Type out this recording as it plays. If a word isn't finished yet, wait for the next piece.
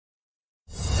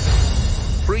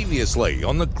Previously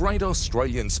on the Great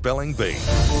Australian Spelling Bee.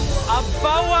 A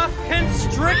boa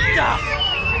constrictor!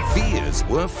 Fears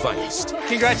were faced.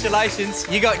 Congratulations,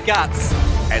 you got guts.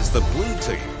 As the blue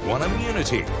team won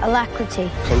immunity.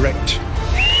 Alacrity. Correct.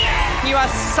 You are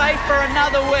safe for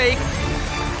another week.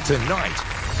 Tonight,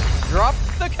 Drop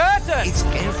the curtain. it's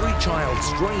every child's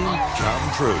dream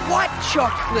come true. White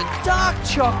chocolate, dark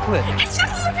chocolate.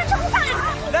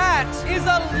 That is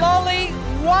a lolly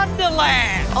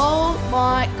wonderland. Oh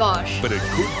my gosh. But it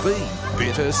could be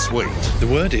bittersweet. The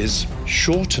word is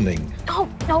shortening. Oh,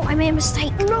 no, I made a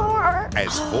mistake. No.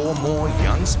 As 4 more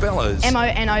young spellers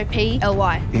Monoply.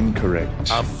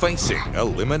 Incorrect. are facing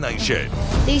elimination.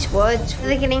 These words,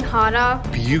 they're getting harder.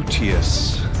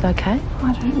 Beauteous. It's okay.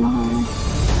 I don't know.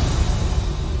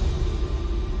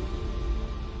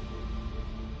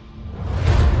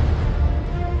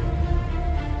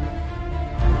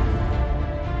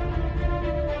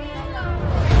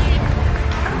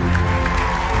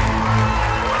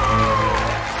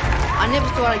 I never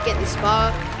thought I'd get this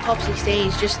far. Top 16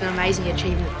 is just an amazing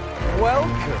achievement. Welcome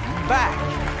back.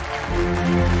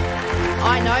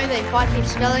 I know that if I keep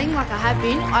spelling like I have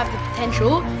been, I have the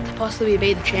potential to possibly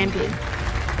be the champion.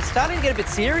 It's starting to get a bit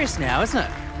serious now, isn't it?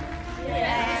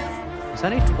 Yes. There's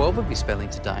only 12 of you spelling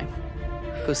today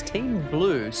because Team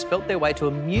Blue spelt their way to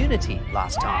immunity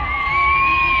last time.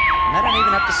 And they don't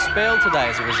even have to spell today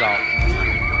as a result.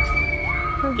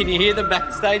 Can you hear them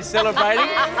backstage celebrating?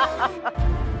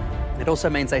 It also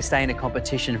means they stay in a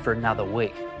competition for another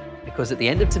week because at the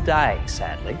end of today,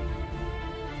 sadly,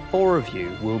 4 of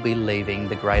you will be leaving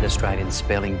the Great Australian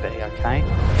Spelling Bee, okay?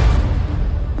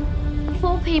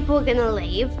 4 people are going to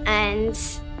leave, and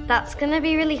that's going to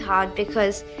be really hard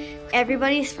because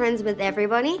everybody's friends with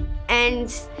everybody, and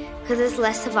because there's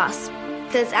less of us,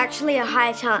 there's actually a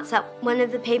higher chance that one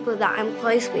of the people that I'm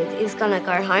close with is going to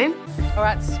go home. All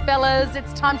right, spellers,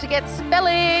 it's time to get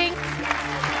spelling.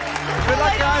 Good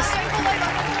luck, guys.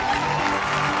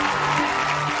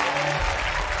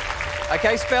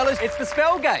 Okay, spellers, it's the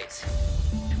spell gate,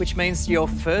 which means your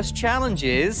first challenge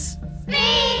is...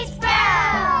 Speed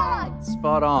spell!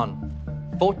 Spot on.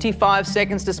 45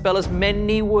 seconds to spell as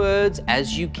many words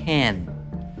as you can.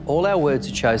 All our words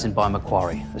are chosen by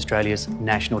Macquarie, Australia's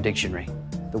national dictionary.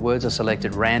 The words are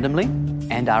selected randomly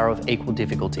and are of equal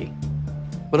difficulty.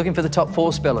 We're looking for the top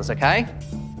 4 spellers, okay?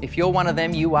 If you're one of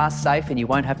them, you are safe and you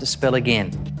won't have to spell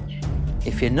again.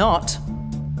 If you're not,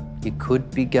 you could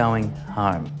be going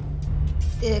home.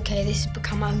 Okay, this has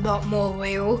become a lot more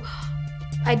real.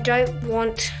 I don't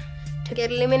want to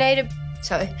get eliminated,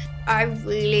 so I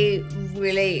really,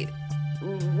 really,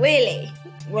 really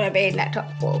want to be in that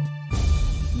top 4.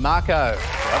 Marco,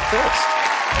 you're up first.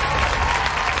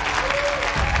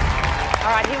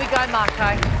 All right, here we go,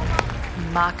 Marco.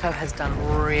 Marco has done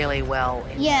really well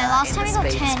in, last in time the he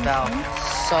got speed 10. spell.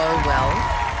 So well.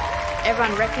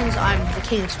 Everyone reckons I'm the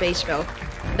king of speed spell.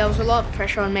 There was a lot of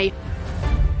pressure on me,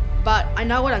 but I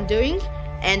know what I'm doing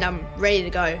and I'm ready to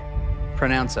go.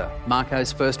 Pronouncer,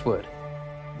 Marco's first word.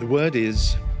 The word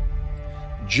is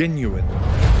genuine.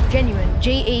 Genuine,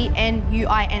 Genuine,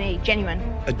 genuine.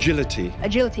 Agility.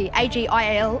 Agility, Agility,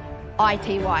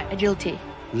 agility.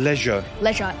 Leisure.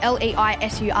 Leisure,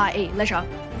 Leisure, leisure.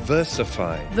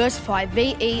 Versify. Versify,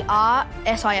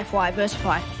 Versify,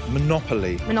 versify.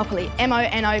 Monopoly. Monopoly,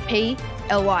 Monoply,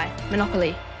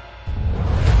 monopoly.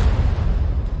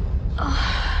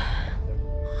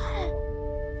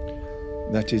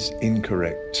 That is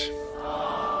incorrect.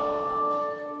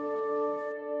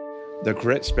 The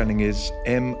correct spelling is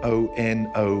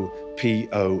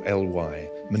Monopoly.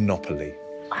 Monopoly.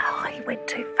 Oh, you went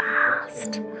too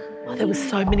fast. Oh, there were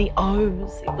so many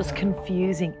O's. It was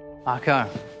confusing. Marco,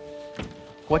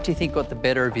 what do you think got the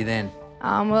better of you then?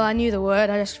 Well, I knew the word.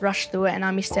 I just rushed through it and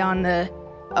I missed out on the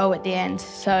O at the end.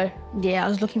 So, yeah, I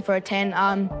was looking for a 10.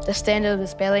 The standard of the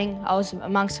spelling, I was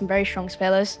amongst some very strong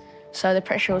spellers, so the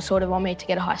pressure was sort of on me to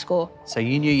get a high score. So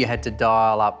you knew you had to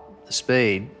dial up the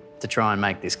speed to try and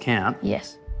make this count?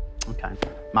 Yes. Okay.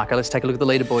 Marco, let's take a look at the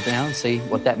leaderboard now and see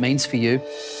what that means for you.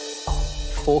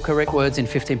 4 correct words in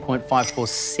 15.54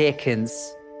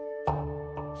 seconds.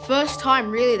 First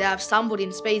time, really, that I've stumbled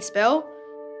in speed spell.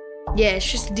 Yeah,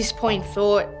 it's just a disappointing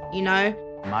thought, you know.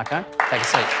 Marco, take a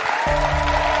seat.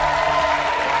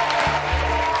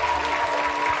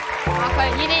 Marco,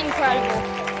 you did incredible.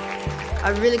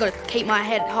 I've really got to keep my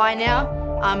head high now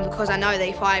because I know that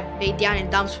if I be down in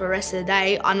dumps for the rest of the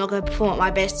day, I'm not going to perform at my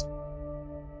best.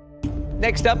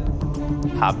 Next up,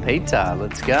 Papita.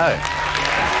 Let's go.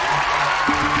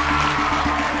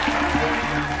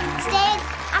 Dad,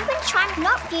 I've been trying to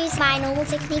not used my normal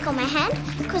technique on my hand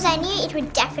because I knew it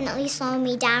would definitely slow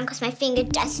me down because my finger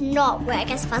does not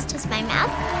work as fast as my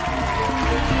mouth.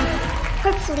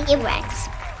 Hopefully it works.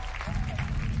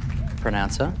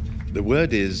 Pronouncer. The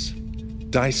word is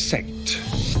dissect.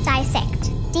 Dissect.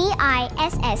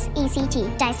 D-I-S-S-E-C-T.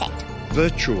 Dissect.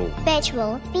 Virtual.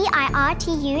 Virtual.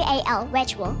 V-I-R-T-U-A-L.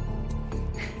 Virtual.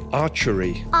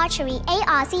 Archery. Archery.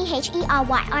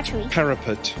 A-R-C-H-E-R-Y. Archery.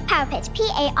 Parapet. Parapet.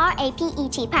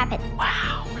 P-A-R-A-P-E-T. Parapet.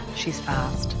 Wow, she's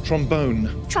fast. Trombone.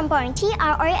 Trombone.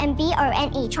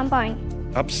 T-R-O-M-B-O-N-E. Trombone.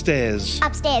 Upstairs.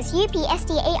 Upstairs.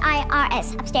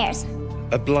 U-P-S-T-A-I-R-S. Upstairs.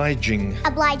 Obliging.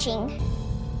 Obliging.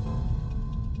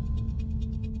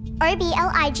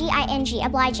 O-B-L-I-G-I-N-G.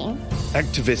 Obliging.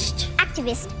 Activist.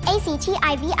 Activist.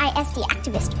 A-C-T-I-V-I-S-T.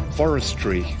 Activist.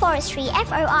 Forestry. Forestry.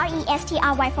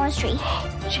 F-O-R-E-S-T-R-Y. Forestry.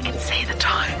 She can see the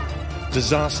time.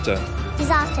 Disaster.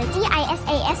 Disaster.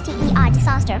 D-I-S-A-S-T-E-R.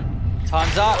 Disaster.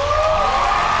 Time's up.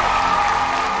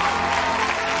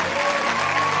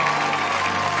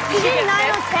 She did 9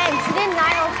 or 10. She did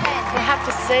 9 or 10. We have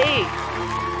to see.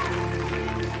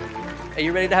 Are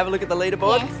you ready to have a look at the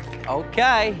leaderboard? Yes.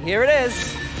 Okay, here it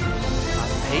is.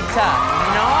 Peter,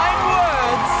 9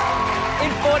 words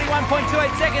in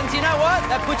 41.28 seconds. You know what?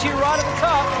 That puts you right at the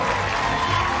top.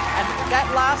 And that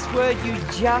last word you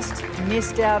just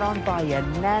missed out on by a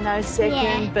nanosecond.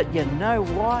 Yeah. But you know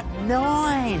what?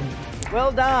 9.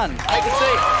 Well done. Take a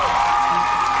seat.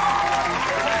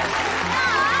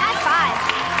 High five.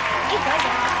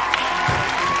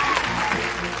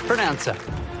 Pronouncer,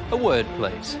 a word,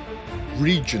 please.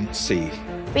 Regency.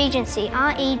 Regency.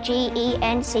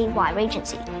 R-E-G-E-N-C-Y.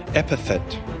 Regency.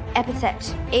 Epithet.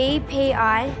 Epithet.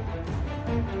 E-P-I-T-H-E-T.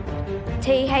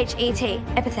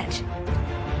 Epithet.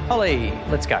 Holly,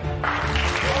 let's go. All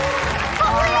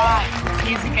right,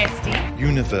 here's a guestie.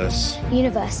 Universe.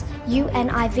 Universe.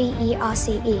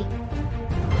 U-N-I-V-E-R-C-E.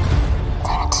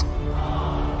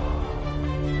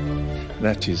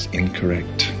 That is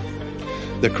incorrect.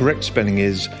 The correct spelling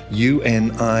is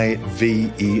U-N-I-V-E-R-S-E.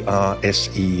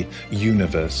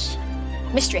 Universe.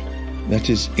 Mystery. That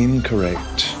is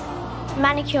incorrect.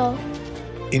 Manicure.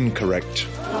 Incorrect.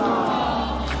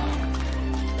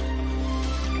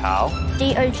 Carl.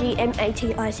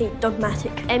 D-O-G-M-A-T-I-C.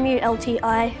 Dogmatic.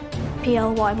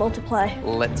 M-U-L-T-I-P-L-Y. Multiply.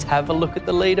 Let's have a look at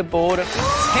the leaderboard. 10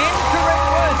 correct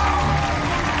words.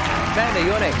 Amanda,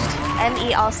 you're next.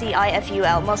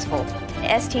 M-E-R-C-I-F-U-L. Merciful.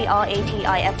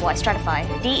 S-T-R-A-T-I-F-Y. Stratify.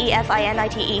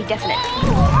 D-E-F-I-N-I-T-E. Definite.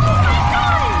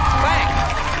 Bang!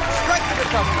 Straight to the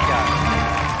top you go.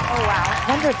 Oh, wow. I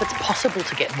wonder if it's possible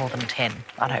to get more than 10.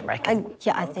 I don't reckon.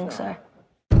 Yeah, I think so.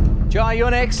 Jai, you're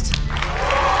next.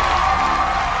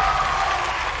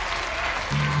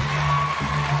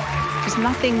 There's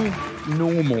nothing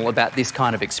normal about this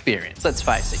kind of experience, let's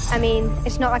face it. I mean,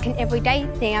 it's not like an everyday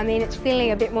thing. I mean, it's feeling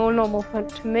a bit more normal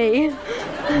to me.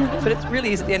 But it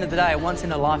really is, at the end of the day, a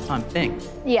once-in-a-lifetime thing.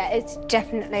 Yeah, it's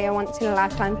definitely a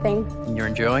once-in-a-lifetime thing. And you're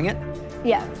enjoying it?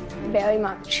 Yeah, very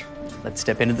much. Let's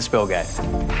step into the spell game.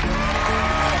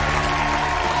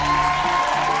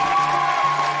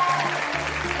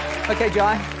 Okay,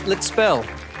 Jai, let's spell.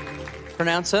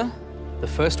 Pronouncer, the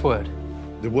first word.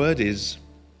 The word is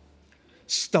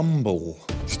stumble.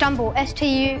 Stumble.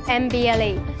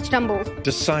 S-T-U-M-B-L-E. Stumble.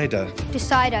 Decider.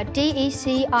 Decider.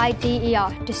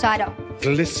 D-E-C-I-D-E-R. Decider.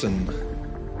 Glisten.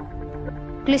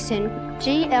 Glisten.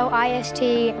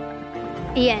 G-L-I-S-T-E-N.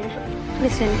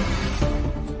 Glisten.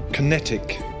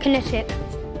 Kinetic. Kinetic.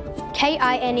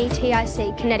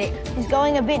 K-I-N-E-T-I-C. Kinetic. He's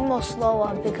going a bit more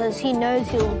slower because he knows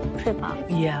he'll trip up.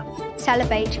 Yeah.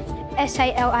 Salivate.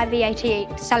 S-A-L-I-V-A-T-E.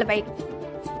 Salivate.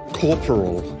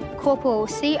 Corporal. Corporal.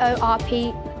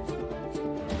 C-O-R-P-O-R-A-L.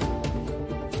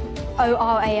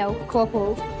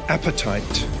 Corporal.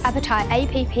 Appetite. Appetite.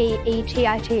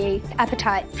 A-P-P-E-T-I-T-E.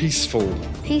 Appetite. Peaceful.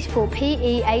 Peaceful.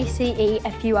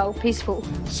 P-E-A-C-E-F-U-L. Peaceful.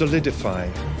 Solidify.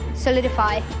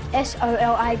 Solidify.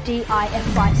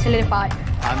 S-O-L-I-D-I-F-Y. Solidify.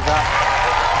 Time's up.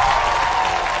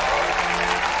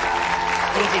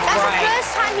 He did That's great. the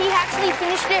first time he actually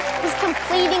finished it, was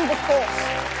completing the course.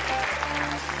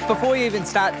 Before you even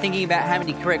start thinking about how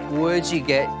many correct words you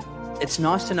get, it's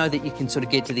nice to know that you can sort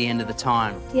of get to the end of the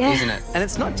time, isn't it? And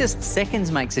it's not just seconds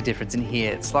makes a difference in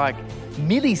here. It's like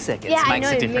milliseconds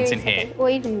makes a difference in here. Or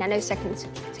even nanoseconds.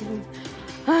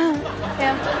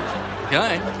 Yeah.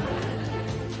 Okay.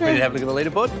 Ready to have a look at the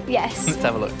leaderboard? Yes. Let's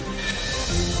have a look.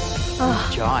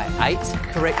 Jai, 8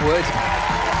 correct words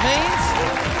means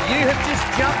you have just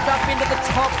jumped up into the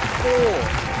top 4.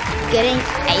 Getting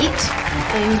 8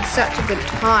 in such a good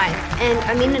time. And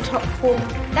I'm in the top 4.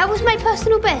 That was my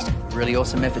personal best. Really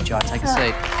awesome effort, Jai. Take a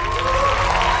seat.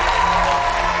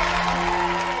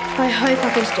 I hope I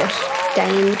can still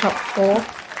stay in the top 4.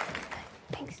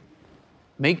 Thanks.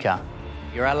 Mika,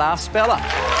 you're our last speller.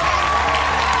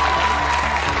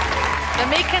 The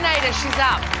Mikanator, she's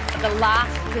up at the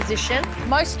last position.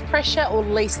 Most pressure or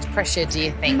least pressure, do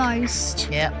you think? Most.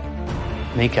 Yep.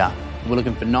 Mika, we're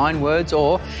looking for 9 words,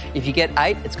 or if you get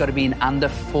 8, it's got to be in under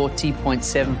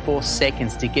 40.74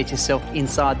 seconds to get yourself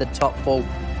inside the top 4.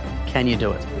 Can you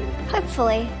do it?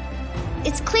 Hopefully.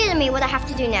 It's clear to me what I have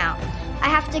to do now. I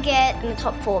have to get in the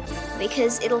top 4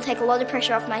 because it'll take a lot of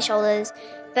pressure off my shoulders.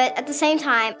 But at the same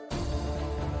time,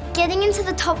 getting into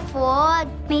the top 4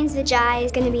 means the Jai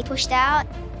is going to be pushed out.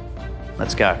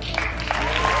 Let's go.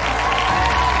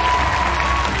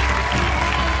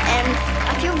 And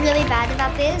I feel really bad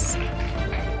about this.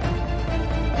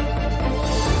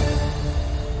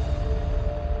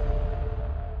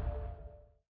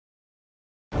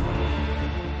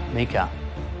 Mika,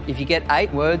 if you get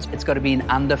 8 words, it's got to be in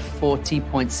under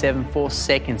 40.74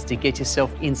 seconds to get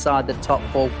yourself inside the top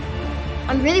 4.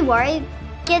 I'm really worried.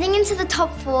 Getting into the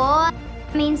top 4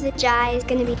 means the Jai is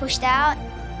going to be pushed out.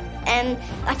 And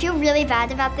I feel really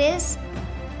bad about this.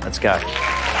 Let's go.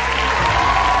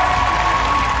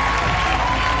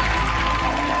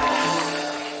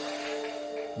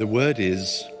 The word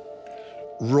is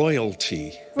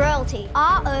royalty. Royalty.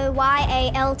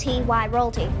 R-O-Y-A-L-T-Y,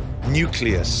 royalty.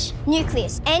 Nucleus.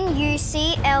 Nucleus. N-U-C-L-E-U-S,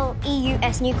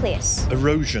 nucleus.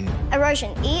 Erosion.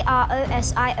 Erosion.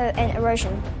 E-R-O-S-I-O-N,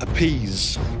 erosion.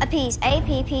 Appease. Appease.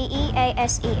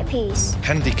 A-P-P-E-A-S-E, appease.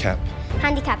 Handicap.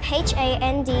 Handicap.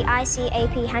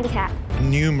 H-A-N-D-I-C-A-P, handicap.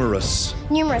 Numerous.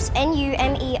 Numerous.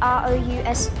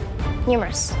 N-U-M-E-R-O-U-S,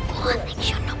 numerous. What makes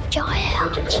you not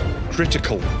giant?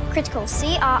 Critical. Critical.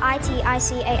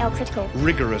 C-R-I-T-I-C-A-L, critical.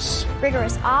 Rigorous.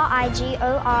 Rigorous.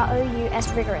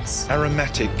 R-I-G-O-R-O-U-S, rigorous.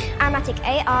 Aromatic. Aromatic.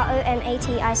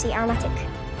 A-R-O-M-A-T-I-C, aromatic.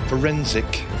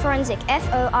 Forensic. Forensic.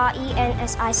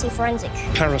 F-O-R-E-N-S-I-C, forensic.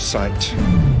 Parasite.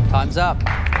 Time's up.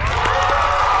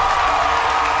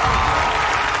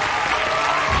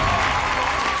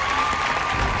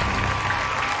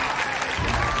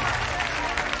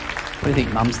 What do you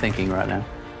think Mum's thinking right now?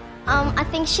 I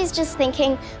think she's just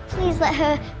thinking, please let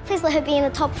her be in the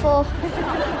top 4.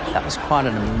 That was quite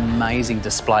an amazing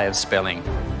display of spelling.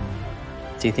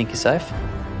 Do you think you're safe?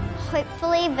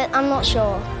 Hopefully, but I'm not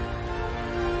sure.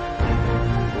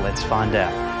 Let's find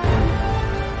out.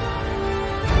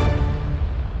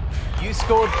 You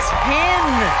scored 10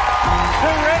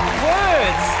 correct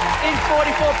words in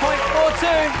 44.42.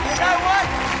 You know what?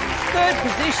 3rd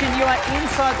position, you are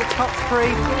inside the top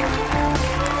 3.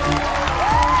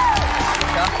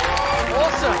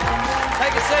 Awesome.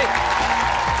 Take a seat.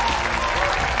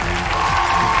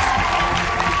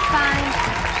 Fine.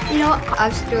 You know what?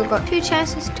 I've still got 2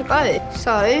 chances to go.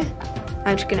 So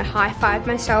I'm just going to high-five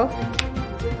myself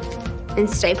and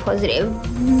stay positive.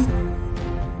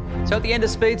 So at the end of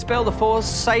Speed Spell, the 4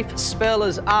 safe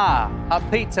spellers are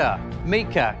Arpita,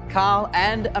 Mika, Carl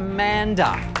and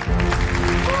Amanda.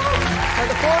 So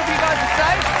the 4 of you guys are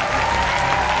safe.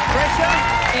 Pressure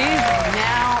is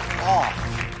now off.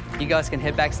 You guys can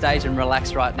head backstage and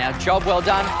relax right now. Job well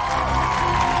done.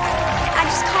 I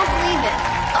just can't believe it.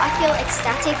 I feel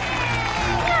ecstatic.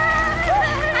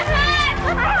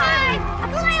 I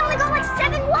thought I only got like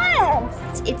 7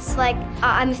 words. It's like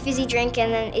I'm a fizzy drink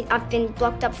and then I've been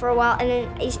blocked up for a while and then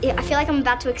I feel like I'm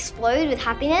about to explode with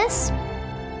happiness.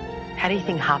 How do you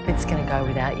think Harpit's going to go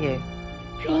without you?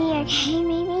 Pretty okay,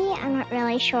 maybe. I'm not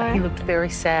really sure. He looked very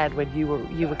sad when you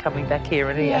were coming back here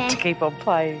and he had to keep on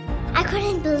playing. I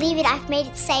couldn't believe it. I've made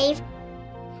it safe.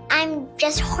 I'm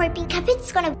just hoping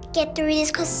Capit's gonna get through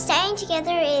this because staying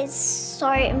together is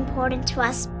so important to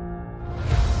us.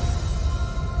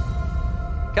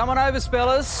 Come on over,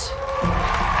 spellers.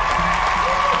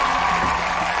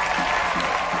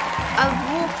 I've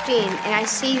walked in and I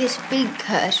see this big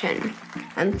curtain.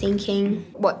 I'm thinking,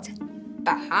 what's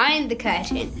behind the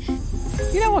curtain?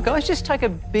 You know what, guys? Just take a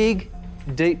big,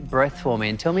 deep breath for me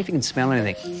and tell me if you can smell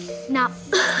anything. No.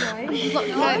 You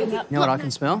know what I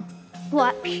can smell?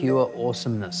 What? Pure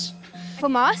awesomeness.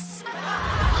 From us?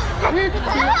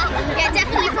 Yeah,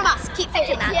 definitely from us. Keep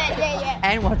thinking that. Yeah.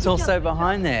 And what's also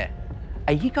behind there?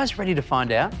 Are you guys ready to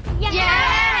find out?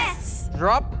 Yes!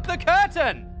 Drop the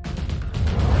curtain!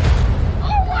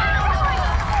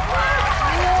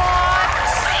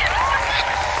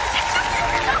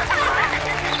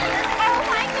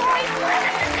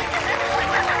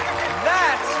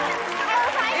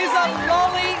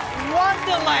 Lolly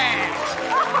Wonderland!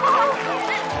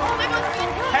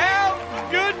 How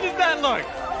good does that look?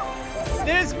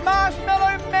 There's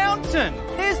Marshmallow Mountain.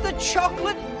 There's the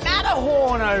chocolate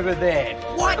Matterhorn over there.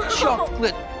 White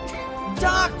chocolate,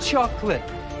 dark chocolate.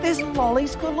 There's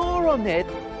lollies galore on there.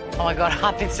 Oh my God,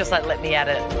 Harpy's just like, let me at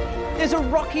it. There's a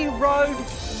rocky road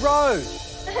road.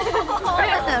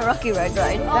 Rocky Road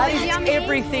Road. That is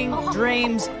everything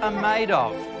dreams are made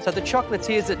of. So the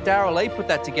chocolatiers at Darrell Lee put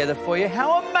that together for you.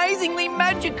 How amazingly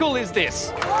magical is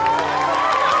this? It's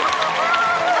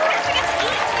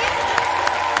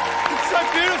so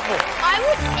beautiful. I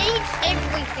would eat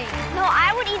everything. No,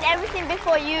 I would eat everything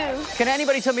before you. Can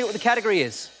anybody tell me what the category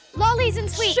is? Lollies and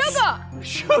sweets.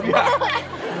 Sugar.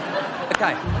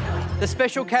 Okay. The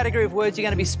special category of words you're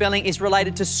going to be spelling is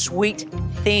related to sweet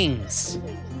things.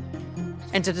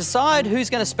 And to decide who's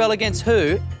going to spell against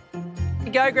who,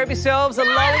 you go grab yourselves a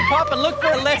lollipop and look for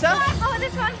a letter. Oh,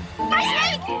 this one.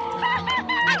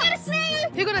 I got a C.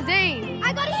 Who got a D?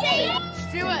 I got a C.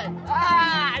 Stuart.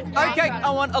 Okay, I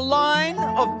want a line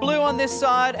of blue on this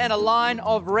side and a line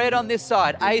of red on this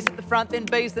side. A's at the front, then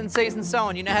B's, then C's, and so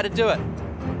on. You know how to do it.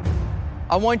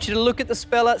 I want you to look at the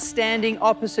speller standing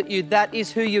opposite you. That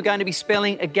is who you're going to be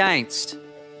spelling against.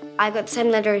 I got the same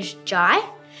letter as Jai.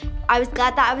 I was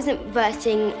glad that I wasn't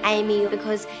versing Amy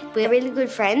because we're really good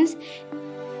friends,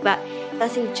 but I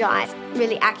think Jai is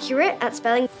really accurate at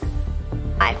spelling.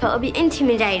 I felt a bit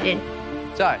intimidated.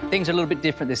 So, things are a little bit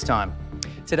different this time.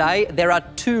 Today, there are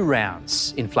 2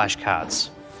 rounds in flashcards.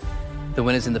 The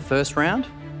winners in the first round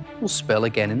will spell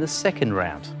again in the second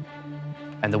round.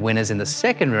 And the winners in the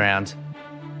second round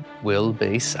will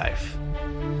be safe.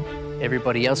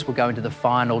 Everybody else will go into the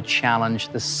final challenge,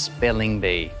 the spelling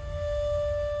bee.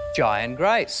 Jai and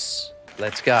Grace,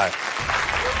 let's go.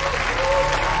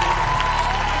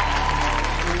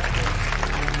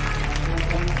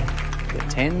 You've got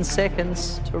 10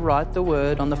 seconds to write the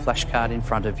word on the flashcard in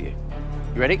front of you.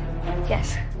 You ready?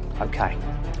 Yes. Okay,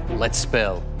 let's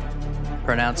spell.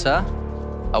 Pronouncer,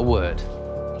 a word.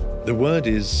 The word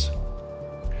is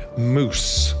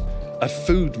mousse, a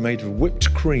food made of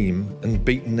whipped cream and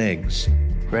beaten eggs.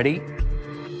 Ready?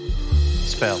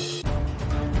 Spell.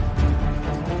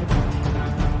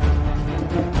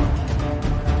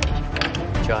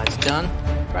 Jai's done.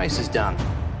 Grace is done.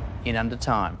 In under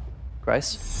time.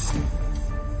 Grace,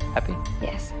 happy?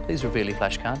 Yes. Please reveal your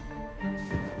flashcard.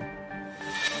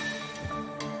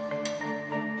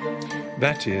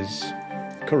 That is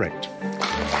correct.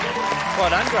 Well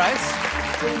done,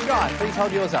 Grace. Jai, please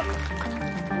hold yours up.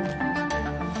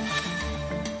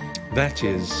 That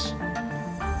is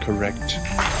correct.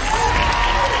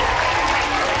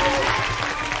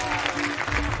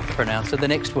 Pronounce the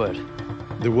next word.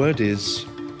 The word is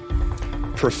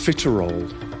profiterole,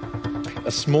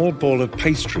 a small ball of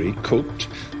pastry cooked,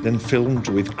 then filled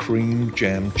with cream,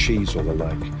 jam, cheese or the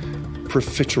like.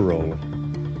 Profiterole.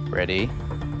 Ready?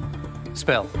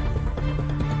 Spell.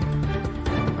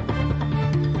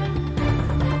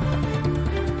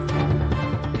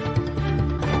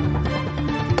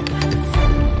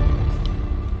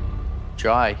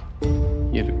 Jai,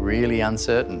 you look really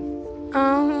uncertain.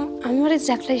 I'm not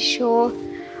exactly sure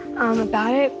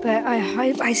about it, but I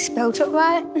hope I spelt it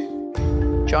right.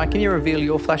 Jai, can you reveal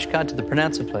your flashcard to the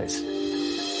pronouncer, please?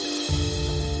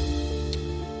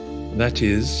 That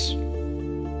is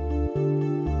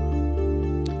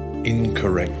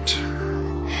incorrect.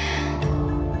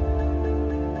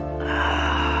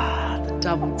 The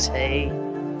double T.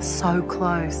 So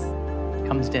close.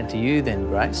 Comes down to you then,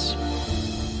 Grace.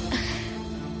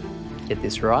 Get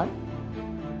this right,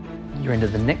 you're into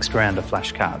the next round of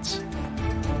flashcards.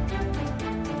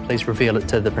 Please reveal it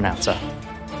to the pronouncer.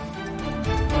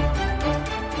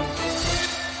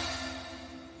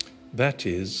 That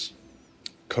is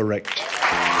correct.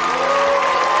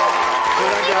 Well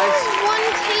done, Grace. One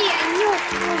T and you're...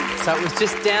 So it was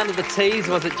just down to the T's,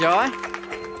 was it, Jai?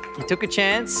 You took a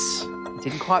chance. It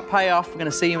didn't quite pay off. We're going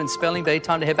to see you in Spelling Bee.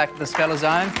 Time to head back to the Speller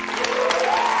Zone.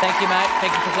 Thank you, mate.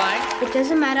 Thank you for playing. It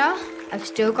doesn't matter. I've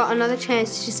still got another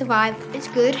chance to survive. It's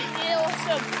good.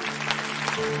 Awesome.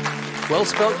 Well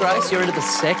spelled, Grace. You're into the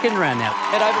second round now.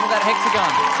 Head over to that hexagon.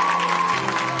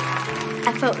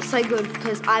 I felt so good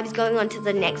because I was going on to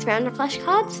the next round of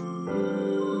flashcards.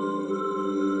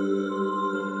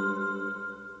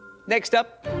 Next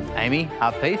up, Amy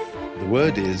Harpeith. The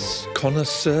word is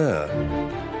connoisseur.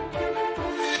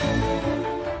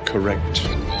 Correct.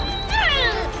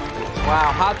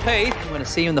 Wow, Harpeith, we're going to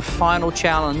see you in the final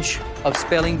challenge of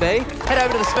Spelling Bee. Head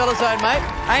over to the Speller Zone, mate.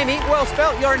 Amy, well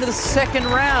spelt. You're into the second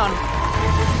round.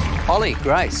 Ollie,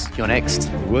 Grace, you're next.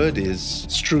 The word is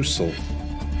streusel.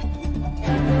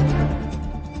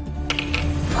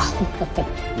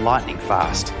 Lightning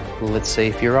fast. Let's see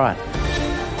if you're right.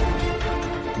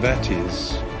 That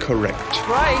is correct.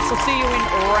 Grace, I'll see you in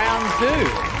round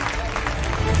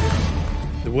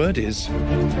 2. The word is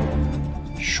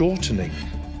shortening,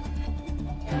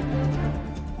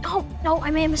 Oh, I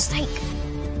made a mistake.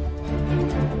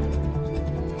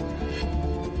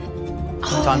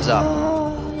 Time's up.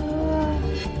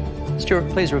 Stuart,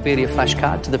 please reveal your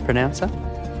flashcard to the pronouncer.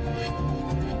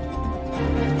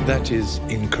 That is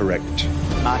incorrect.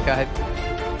 Marco.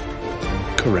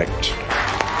 Correct.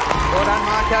 Well done,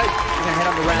 Marco. We're going to head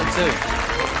on to round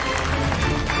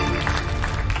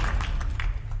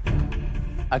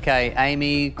 2. Okay,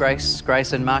 Amy,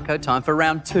 Grace, and Marco. Time for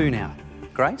round 2 now.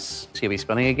 Grace, you'll be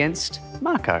spelling against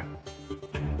Marco.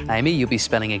 Amy, you'll be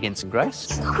spelling against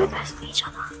Grace. We're both each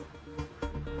other.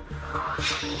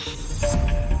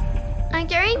 I'm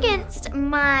going against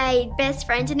my best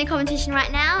friend in the competition right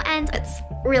now, and it's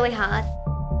really hard.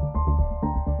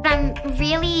 I'm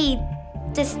really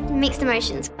just mixed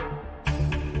emotions.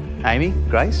 Amy,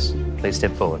 Grace, please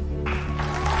step forward.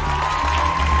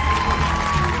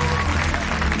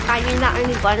 I knew that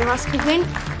only one of us could win,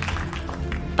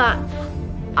 but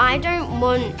I don't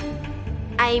want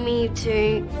Amy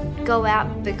to go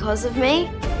out because of me.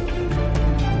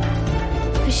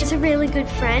 Because she's a really good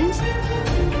friend.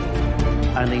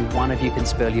 Only one of you can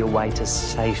spell your way to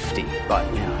safety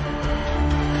right now.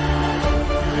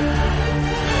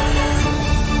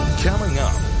 Coming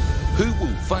up, who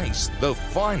will face the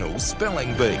final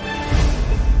spelling bee?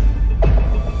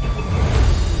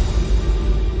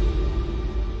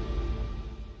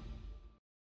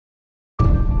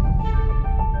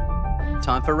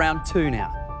 Time for round 2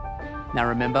 now. Now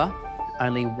remember,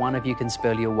 only one of you can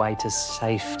spell your way to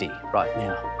safety right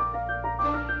now.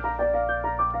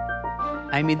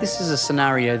 Amy, this is a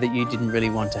scenario that you didn't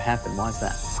really want to happen. Why is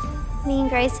that? Me and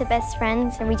Grace are best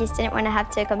friends, and we just didn't want to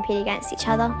have to compete against each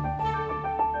other.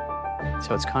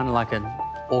 So it's kind of like an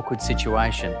awkward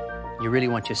situation. You really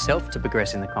want yourself to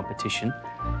progress in the competition.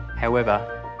 However,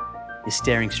 you're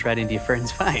staring straight into your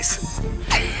friend's face.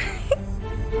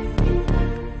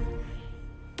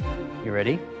 You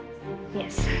ready?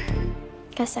 Yes.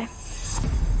 Guess so.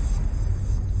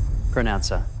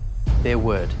 Pronouncer, their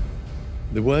word.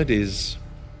 The word is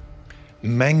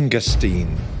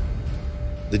mangosteen,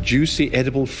 the juicy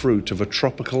edible fruit of a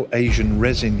tropical Asian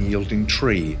resin-yielding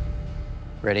tree.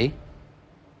 Ready?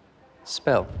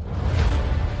 Spell.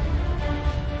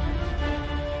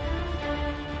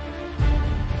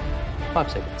 Five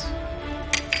seconds.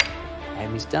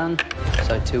 Amy's done,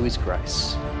 so 2 is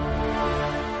Grace.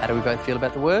 How do we both feel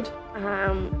about the word?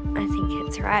 I think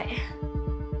it's right.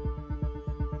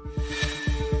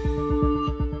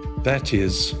 That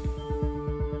is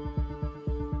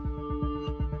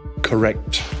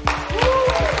correct.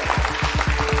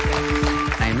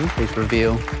 Amy, please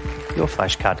reveal your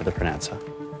flashcard to the pronouncer.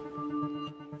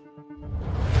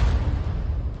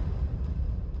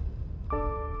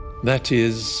 That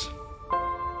is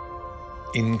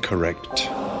incorrect.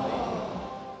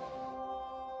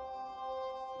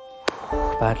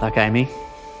 Bad luck, Amy.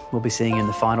 We'll be seeing you in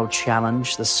the final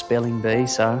challenge, the spelling bee,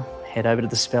 so head over to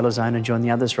the speller zone and join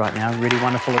the others right now. Really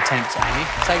wonderful attempt, Amy.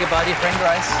 Say goodbye to your friend,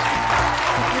 Grace.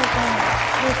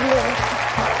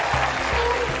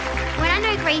 When I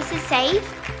know Grace is safe,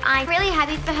 I'm really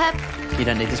happy for her. You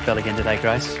don't need to spell again today,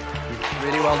 Grace.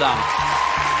 Really well done.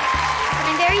 But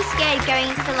I'm very scared going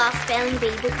into the last spelling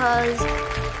bee because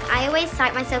I always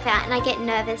psych myself out and I get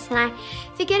nervous and I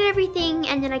forget everything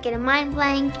and then I get a mind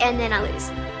blank and then I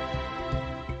lose.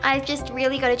 I've just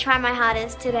really got to try my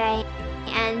hardest today,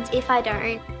 and if I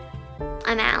don't,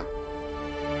 I'm out.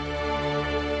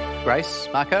 Grace,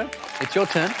 Marco, it's your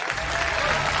turn.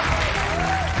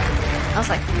 I was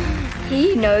like,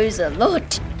 he knows a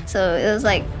lot. So it was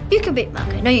like, you can beat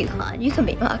Marco. No, you can't. You can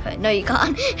beat Marco. No, you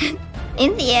can't.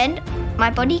 In the end, my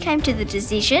body came to the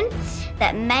decision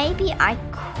that maybe I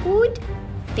could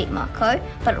beat Marco,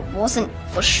 but it wasn't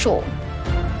for sure.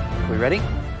 We ready?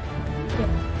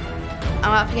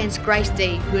 I'm up against Grace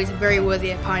D, who is a very worthy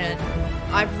opponent.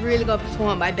 I've really got to perform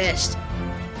at my best.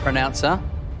 Pronouncer,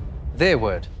 their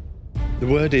word. The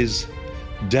word is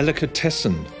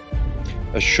delicatessen,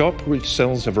 a shop which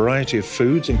sells a variety of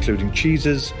foods, including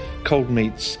cheeses, cold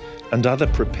meats, and other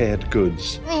prepared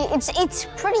goods. It's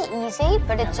pretty easy,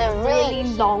 but it's a really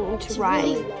long to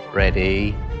write.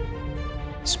 Ready,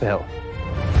 spell.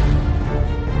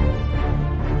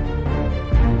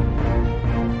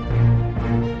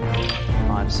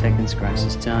 Seconds, Grace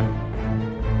is done.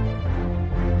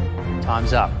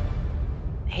 Time's up.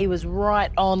 He was right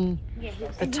on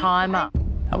the timer.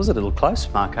 That was a little close,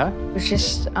 Marco. It was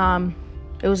just,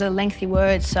 it was a lengthy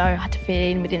word, so I had to fit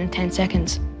it in within 10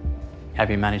 seconds.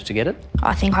 Have you managed to get it?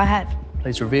 I think I have.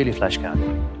 Please reveal your flashcard.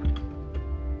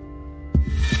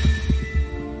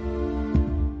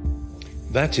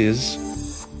 That is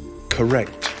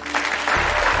correct.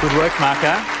 Good work,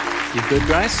 Marco. You good,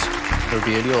 Grace?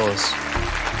 Reveal yours.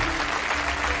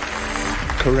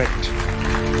 Correct.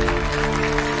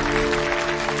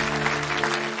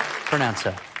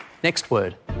 Pronouncer. Next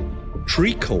word.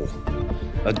 Treacle.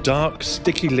 A dark,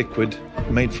 sticky liquid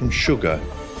made from sugar.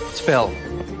 Spell.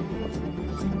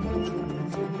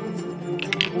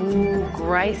 Ooh,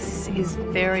 Grace is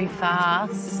very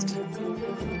fast.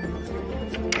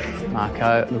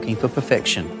 Marco looking for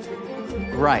perfection.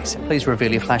 Grace, please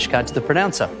reveal your flashcard to the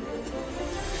pronouncer.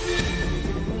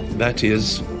 That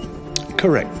is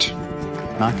correct.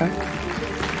 Marco?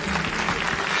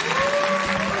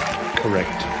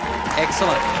 Correct.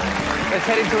 Excellent. Let's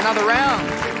head into another round.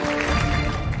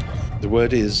 The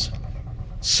word is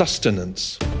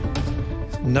sustenance.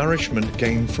 Nourishment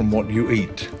gained from what you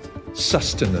eat.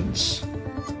 Sustenance.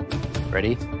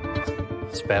 Ready?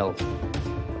 Spell.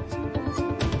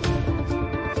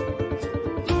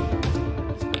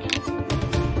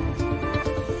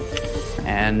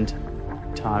 And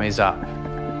time is up.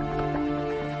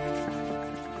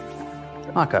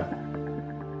 Marco.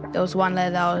 There was one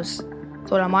letter that I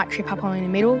thought I might trip up on in the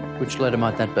middle. Which letter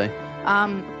might that be?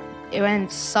 It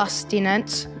went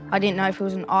sustenance. I didn't know if it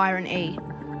was an I or an E.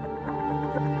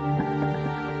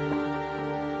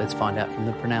 Let's find out from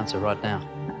the pronouncer right now.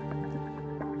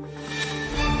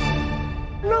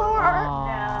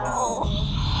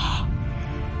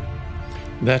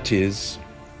 That is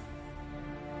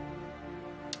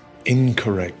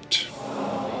incorrect.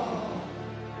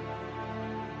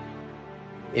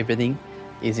 Everything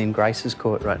is in Grace's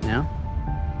court right now.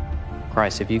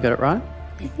 Grace, have you got it right?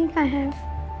 I think I have.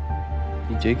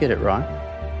 You do get it right.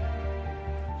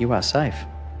 You are safe.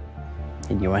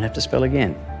 And you won't have to spell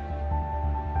again.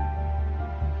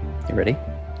 You ready?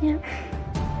 Yeah.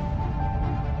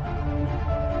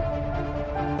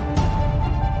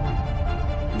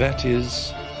 That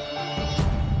is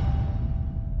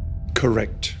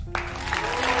correct.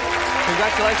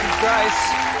 Congratulations,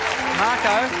 Grace.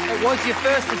 Marco, it was your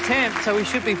first attempt, so we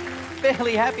should be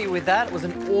fairly happy with that. It was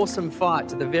an awesome fight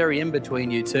to the very end between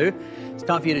you two. It's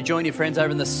time for you to join your friends over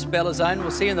in the Speller Zone.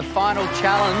 We'll see you in the final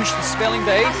challenge, the Spelling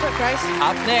Bee. That's what, Grace.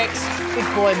 Up next. Good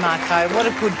boy, Marco. What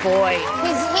a good boy.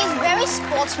 He's very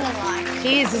sportsmanlike.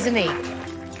 He is, isn't he?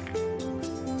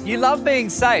 You love being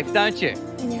safe, don't you?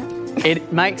 Yeah.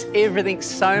 It makes everything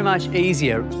so much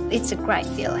easier. It's a great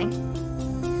feeling.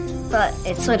 But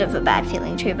it's sort of a bad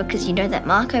feeling too, because you know that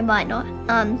Marco might not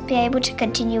be able to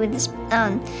continue with this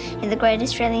in the Great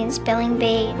Australian Spelling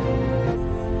Bee.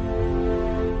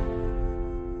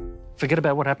 Forget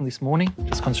about what happened this morning.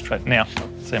 Just concentrate now,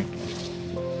 Sam.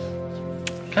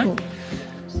 Okay? Cool.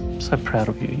 I'm so proud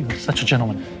of you. You're such a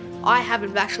gentleman. I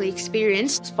haven't actually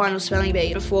experienced final spelling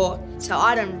bee before, so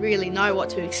I don't really know what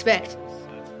to expect.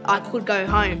 I could go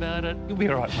home. About it. You'll be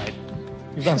all right, mate.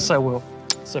 You've done so well.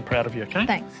 So proud of you, okay?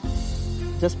 Thanks.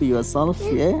 Just be yourself,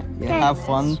 yeah? Have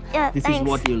fun. Yeah, this thanks. is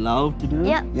what you love to do.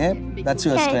 Yeah. Yeah, that's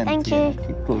your Okay, strength. thank yeah. you.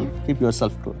 Keep cool. Keep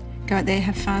yourself cool. Go out there,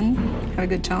 have fun, have a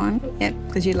good time. Yep,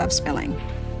 because you love spelling.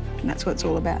 And that's what it's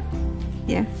all about.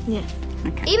 Yeah? Yeah.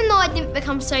 Okay. Even though I didn't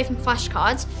become safe in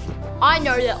flashcards, I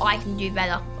know that I can do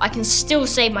better. I can still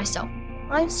save myself.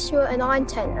 I'm Stuart and I'm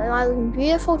 10 and I live in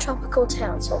beautiful tropical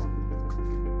Townsville.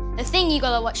 The thing you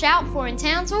gotta watch out for in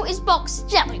Townsville is box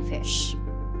jellyfish.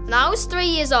 When I was 3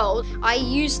 years old, I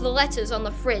used the letters on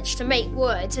the fridge to make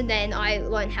words, and then I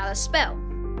learned how to spell.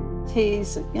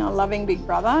 He's a loving big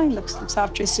brother. He looks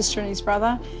after his sister and his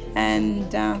brother.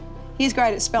 And he's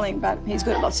great at spelling, but he's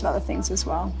good at lots of other things as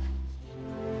well.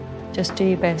 Just do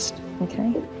your best,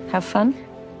 okay? Have fun.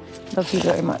 Love you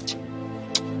very much.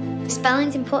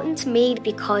 Spelling's important to me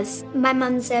because my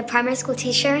mum's a primary school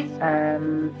teacher.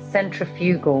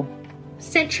 Centrifugal.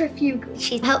 Centrifugal.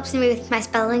 She helps me with my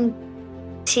spelling.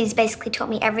 She's basically taught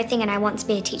me everything and I want to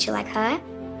be a teacher like her.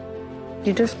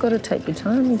 You just got to take your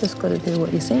time. You just got to do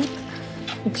what you think.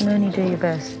 You can only do your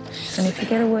best. And if you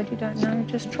get a word you don't know,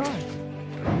 just try.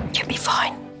 You'll be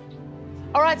fine.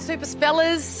 All right, super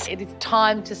spellers, it is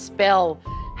time to spell.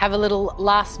 Have a little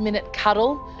last-minute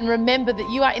cuddle. And remember that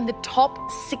you are in the top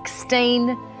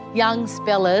 16 young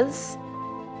spellers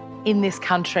in this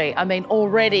country. I mean,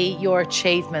 already your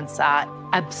achievements are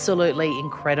absolutely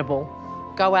incredible.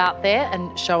 Go out there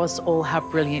and show us all how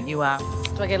brilliant you are.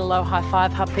 Do I get a low high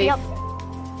five, Happy? Yep.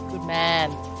 Good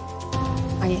man.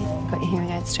 Are you got your hearing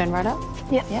aids turned right up?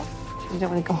 Yep. Yeah. You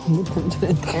don't want to go home with them to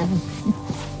it down.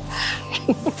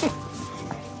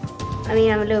 I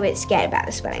mean, I'm a little bit scared about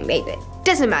the spelling bee, but it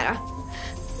doesn't matter.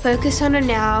 Focus on it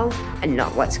now and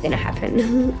not what's going to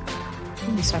happen.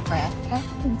 I'm so proud. Okay?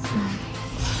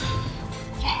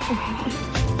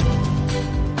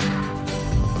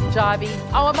 Jibey.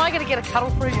 Oh, am I going to get a cuddle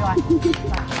through you?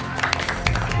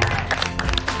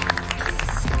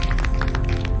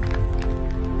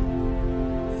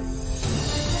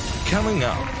 Coming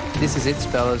up, This is it,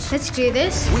 spellers. Let's do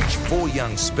this. which 4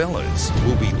 young spellers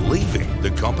will be leaving the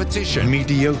competition?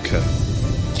 Mediocre.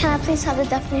 Can I please have the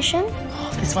definition?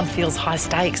 This one feels high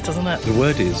stakes, doesn't it? The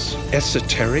word is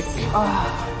esoteric.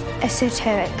 Oh,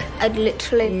 esoteric. I'd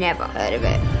literally never heard of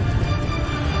it.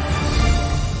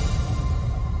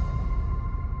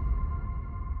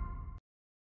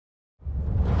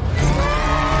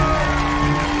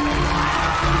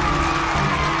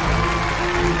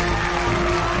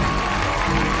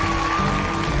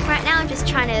 Right now I'm just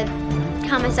trying to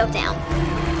calm myself down.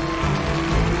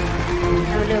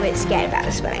 I'm a little bit scared about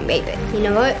the spelling bee, but you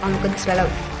know what? I'm a good speller.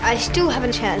 I still have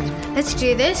a chance. Let's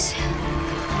do this.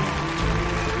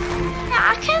 Yeah,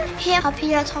 I can hear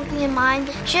Papilla talking in mind.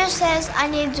 She just says I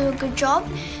need to do a good job.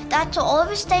 That all of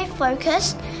us stay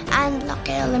focused and not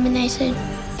get eliminated.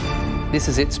 This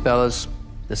is it, spellers.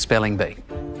 The spelling bee.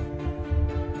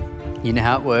 You know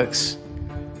how it works.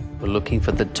 We're looking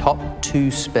for the top 2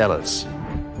 spellers,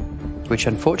 which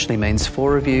unfortunately means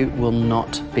 4 of you will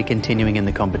not be continuing in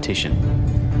the competition.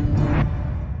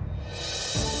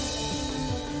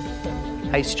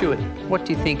 Hey, Stuart, what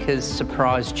do you think has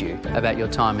surprised you about your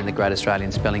time in the Great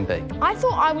Australian Spelling Bee? I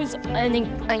thought I was an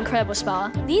incredible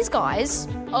speller. These guys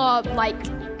are, like,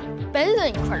 better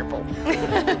than incredible.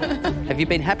 Have you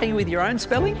been happy with your own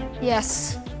spelling?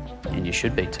 Yes. And you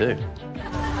should be too.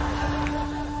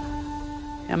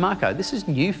 Now, Marco, this is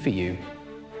new for you,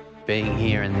 being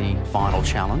here in the final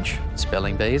challenge,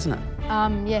 Spelling Bee, isn't it?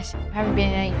 Yes. I haven't been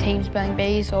in any team spelling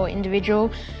bees or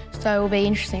individual, so it'll be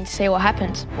interesting to see what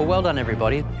happens. Well, well done,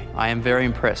 everybody. I am very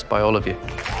impressed by all of you.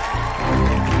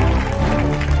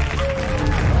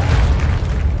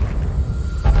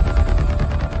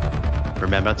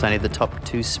 Remember, it's only the top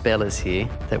 2 spellers here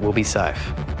that will be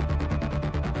safe.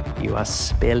 You are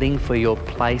spelling for your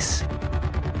place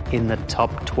in the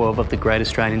top 12 of the Great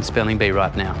Australian Spelling Bee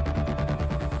right now.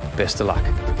 Best of luck.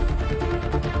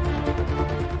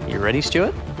 You ready,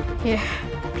 Stuart? Yeah.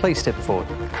 Please step forward.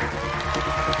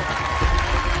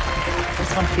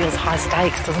 This one feels high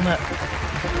stakes, doesn't it?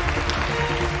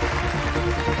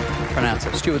 Pronounce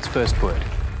it. Stuart's first word.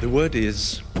 The word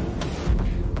is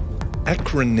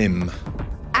acronym.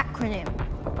 Acronym.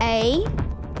 A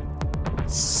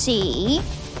C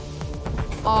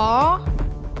R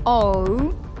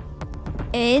O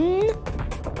N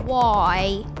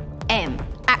Y M.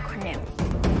 Acronym.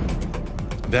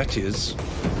 That is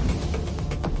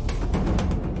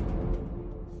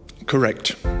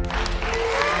correct.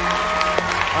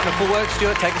 Wonderful work,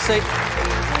 Stuart. Take a seat. I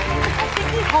think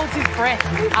he holds his breath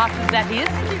after that is.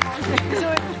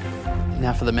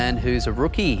 Now for the man who's a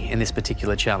rookie in this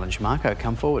particular challenge. Marco,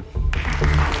 come forward.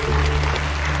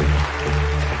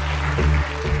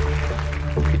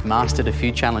 You've mastered a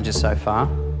few challenges so far.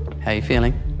 How are you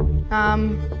feeling?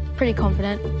 Pretty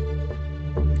confident.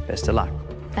 Best of luck.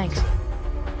 Thanks.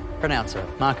 Pronouncer,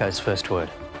 Marco's first word.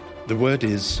 The word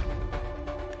is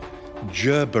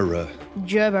gerberer.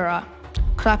 Gerberer.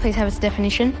 Could I please have its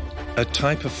definition? A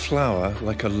type of flower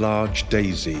like a large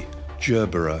daisy.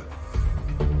 Gerberer.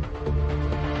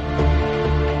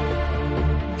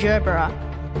 Gerberer.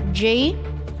 G-E-R-B-E-R-A.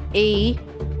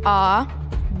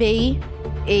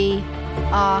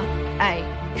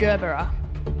 Gerberer.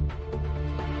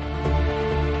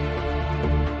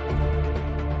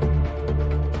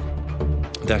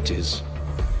 That is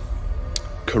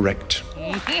correct.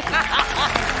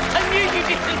 I knew you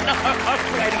didn't know. I was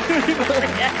waiting for you to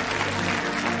react.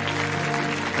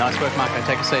 Nice work, Marco.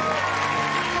 Take a seat.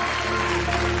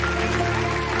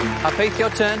 Harpreet,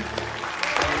 your turn.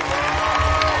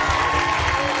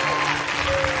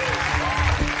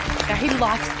 Now, he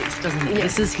likes this, doesn't he?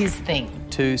 This is his thing.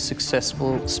 2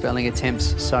 successful spelling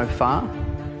attempts so far.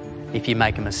 If you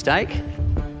make a mistake,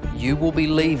 you will be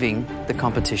leaving the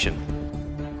competition.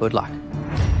 Good luck.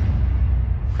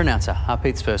 Pronouncer,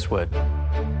 Harpreet's first word.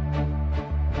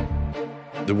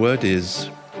 The word is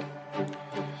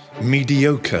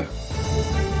mediocre.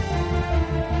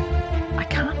 I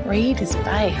can't read his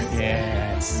face.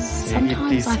 Yeah,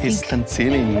 Sometimes I he's think...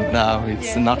 concealing now.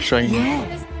 It's not showing.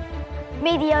 Yes.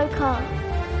 Mediocre.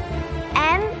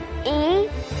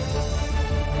 M-E-D-I-O-C-R-E.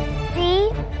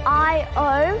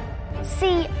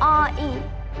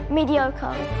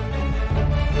 Mediocre.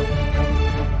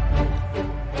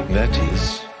 That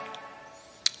is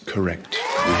correct.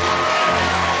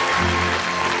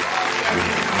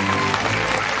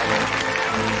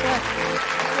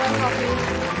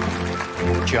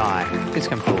 Jai, please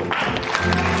come forward.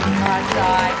 Right,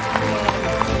 Jai.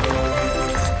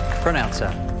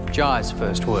 Pronouncer, Jai's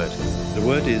first word. The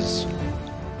word is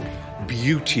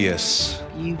beauteous.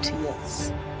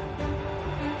 Beauteous.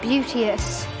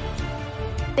 Beauteous.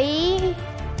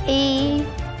 B-E-A-U-T-E-O-U-S.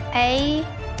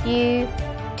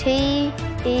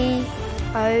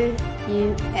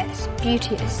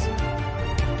 Beauteous.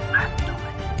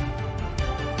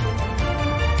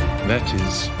 That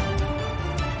is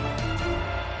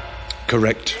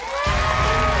correct.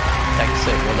 Take a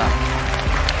seat. Well done.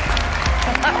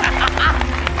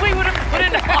 We would have put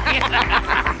it on.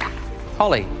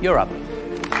 Holly, you're up.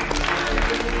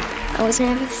 I was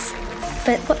nervous,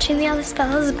 but watching the other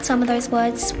spellers, some of those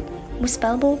words were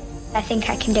spellable. I think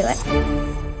I can do it.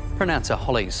 Pronouncer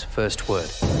Holly's first word.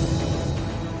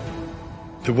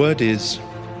 The word is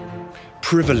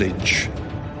privilege.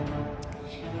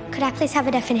 Could I please have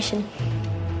a definition?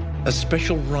 A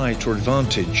special right or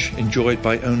advantage enjoyed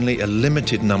by only a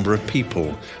limited number of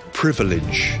people.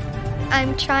 Privilege.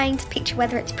 I'm trying to picture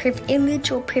whether it's privilege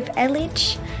or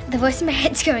privilege. The voice in my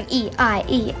head's going E-I,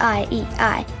 E-I,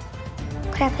 E-I.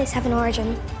 Could I please have an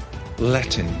origin?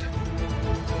 Latin.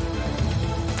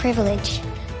 Privilege.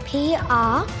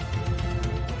 P-R-I-V-E-L-I-G-E.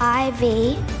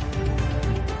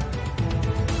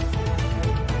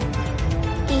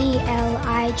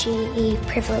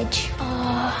 Privilege.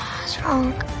 Oh, that's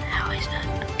wrong. How is it?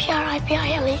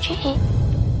 P-R-I-V-I-L-E-G-E.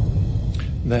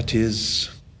 That is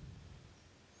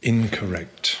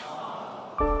incorrect.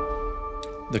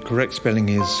 The correct spelling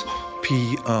is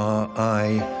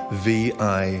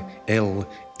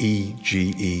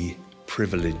P-R-I-V-I-L-E-G-E.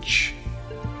 Privilege.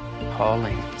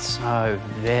 Holly, so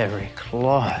very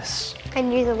close. I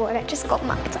knew the word, I just got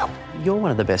mucked up. You're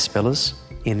one of the best spellers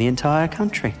in the entire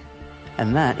country.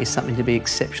 And that is something to be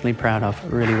exceptionally proud of.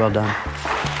 Really well done.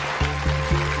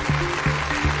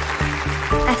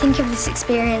 I think of this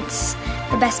experience,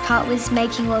 the best part was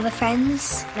making all the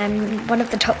friends. I'm one of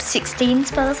the top 16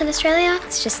 spellers in Australia.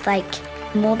 It's just like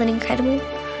more than incredible.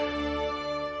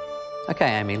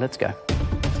 Okay, Amy, let's go.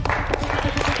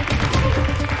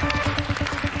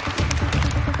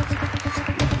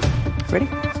 Ready?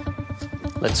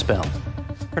 Let's spell.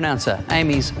 Pronouncer,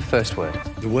 Amy's first word.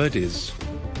 The word is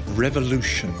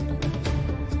revolution.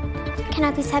 Can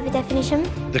I please have a definition?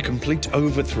 The complete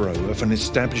overthrow of an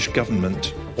established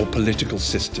government or political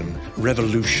system.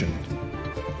 Revolution.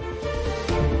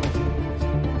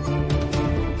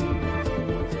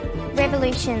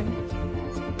 Revolution.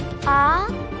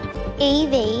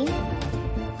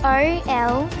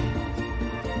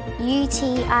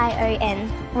 R-E-V-O-L-U-T-I-O-N.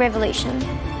 Revolution.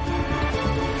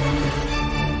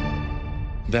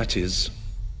 That is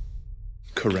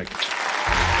correct.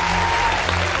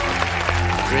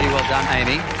 Really well done,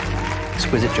 Amy.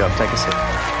 Exquisite job. Take a sip.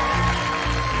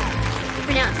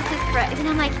 Pronounces this correct, and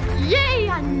I'm like, yay!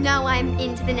 I know I'm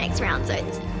into the next round, so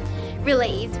it's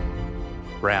relieved.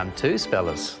 Round 2,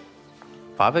 spellers.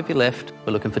 5 of you left.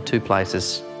 We're looking for 2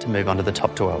 places to move on to the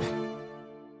top 12.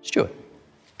 Stuart,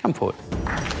 come forward.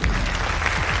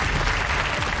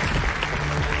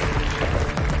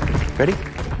 Ready?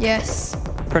 Yes.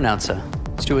 Pronouncer,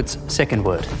 Stuart's second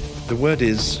word. The word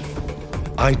is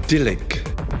idyllic.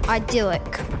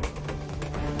 Idyllic.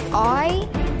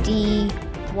 I-D-Y-L-I-C.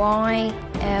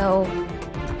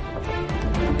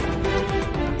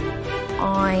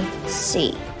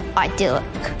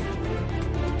 Idyllic.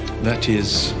 That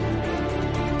is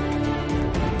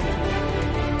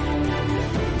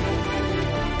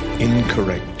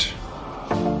incorrect.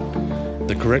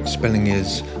 The correct spelling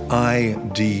is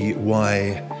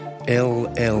I-D-Y-L-L-I-C.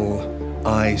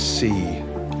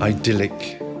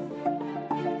 Idyllic.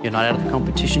 You're not out of the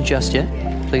competition just yet.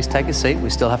 Please take a seat.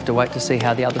 We still have to wait to see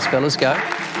how the other spellers go.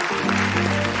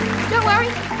 Don't worry.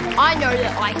 I know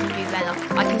that I can do better.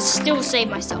 I can still save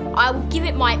myself. I will give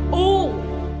it my all.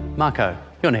 Marco,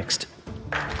 you're next.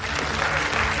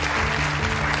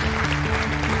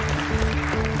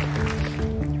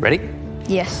 Ready?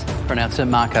 Yes. Pronouncer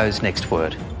Marco's next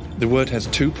word. The word has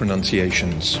 2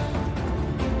 pronunciations.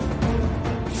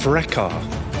 Fracas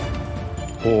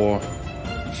or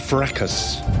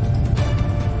fracas.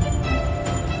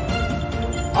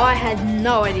 I had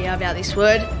no idea about this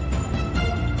word.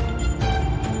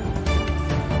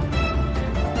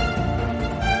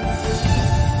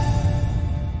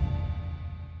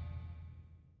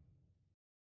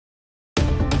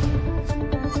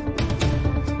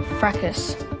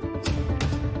 Fracas.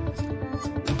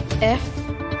 F-R-A.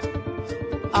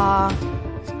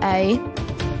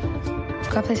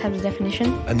 Could I please have the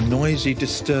definition? A noisy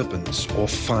disturbance or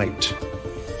fight.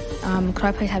 Could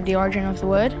I please have the origin of the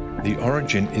word? The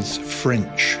origin is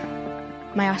French.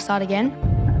 May I start again?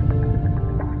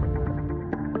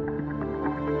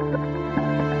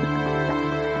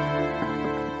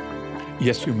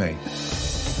 Yes, you may.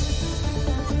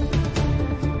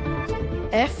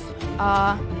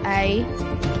 F-R-A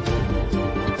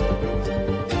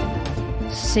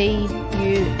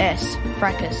C-U-S.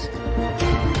 Fracas.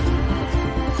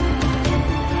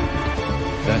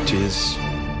 That is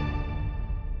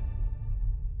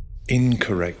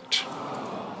incorrect.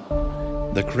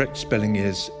 The correct spelling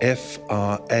is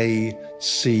F-R-A-C-A-S,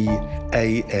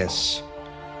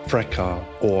 fracas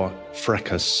or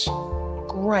fracas.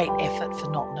 Great effort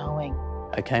for not knowing.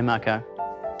 Okay, Marco,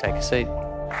 take a seat.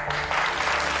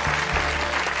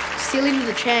 Still into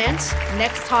the chance.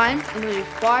 Next time, I'm going to be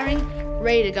firing,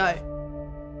 ready to go.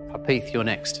 Harpeeth, you're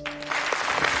next.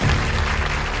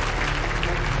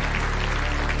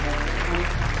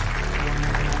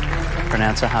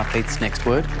 Pronounce Harpeeth's next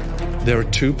word. There are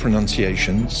two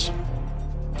pronunciations,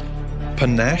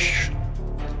 panache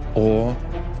or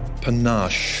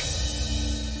panache.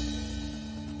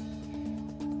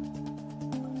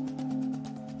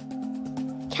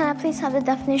 Can I please have the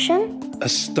definition? A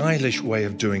stylish way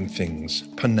of doing things,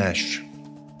 panache.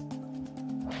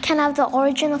 Can I have the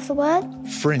origin of the word?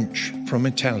 French from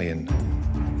Italian.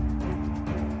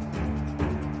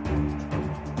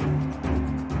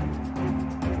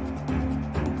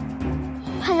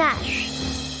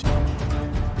 Panache.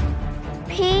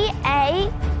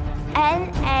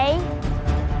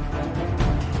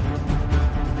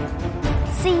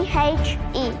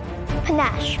 P-A-N-A-C-H-E.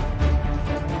 Panache.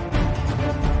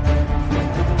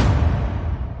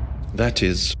 That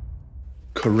is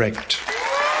correct.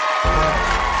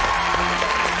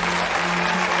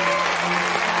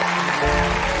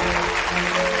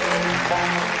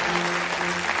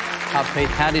 Harpeeth,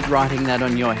 how did writing that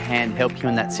on your hand help you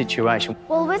in that situation?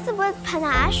 Well, with the word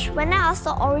panache, when I asked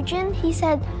the origin, he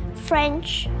said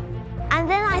French. And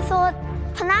then I thought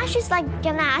panache is like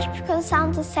ganache because it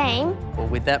sounds the same. Well,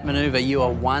 with that manoeuvre, you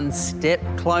are one step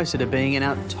closer to being in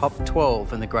our top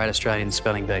 12 in the Great Australian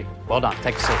Spelling Bee. Well done.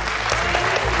 Take a seat.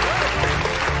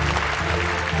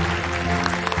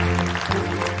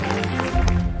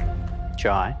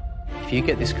 Jai, if you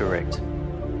get this correct,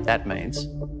 that means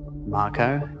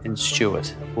Marco and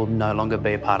Stuart will no longer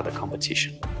be a part of the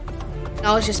competition.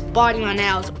 I was just biting my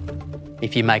nails.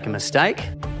 If you make a mistake,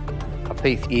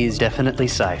 Harpeeth is definitely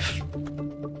safe.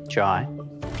 Jai,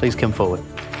 please come forward.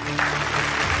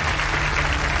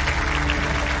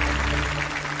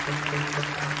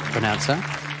 Pronouncer,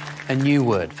 a new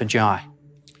word for Jai.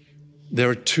 There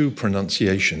are two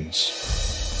pronunciations,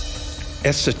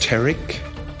 esoteric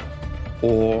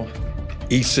or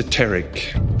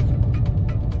esoteric.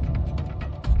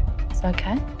 It's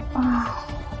okay. Oh,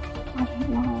 I don't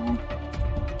know.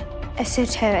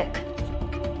 Esoteric.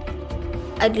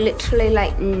 I'd literally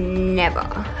never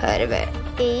heard of it.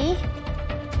 E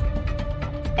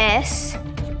S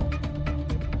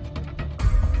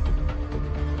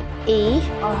E.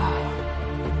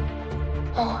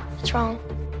 Oh, it's wrong.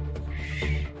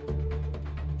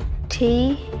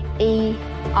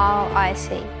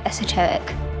 T-E-R-I-C. Esoteric.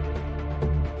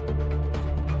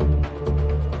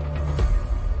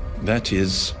 That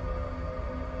is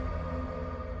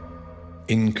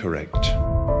incorrect.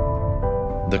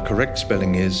 The correct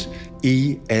spelling is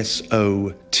E-S-O-T-E-R-I-C,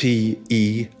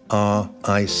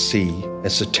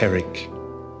 esoteric.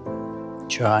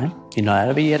 Jai, you're not out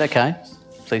of it yet, okay?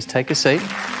 Please take a seat. I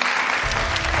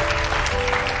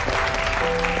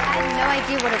had no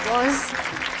idea what it was.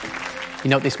 You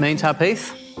know what this means,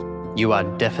 Harpeeth? You are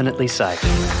definitely safe.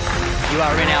 You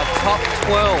are in our top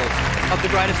 12 of the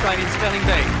Great Australian Spelling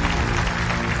Bee.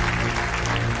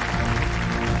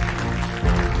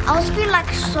 I was feeling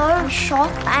so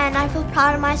shocked and I feel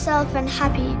proud of myself and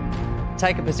happy.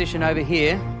 Take a position over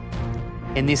here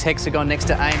in this hexagon next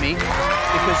to Amy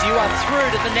because you are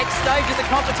through to the next stage of the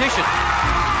competition.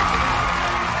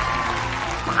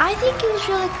 I think it was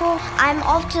really cool. I'm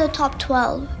off to the top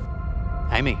 12.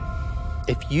 Amy,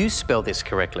 if you spell this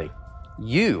correctly,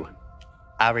 you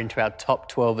are into our top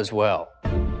 12 as well.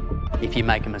 If you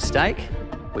make a mistake,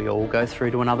 we all go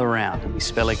through to another round and we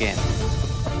spell again.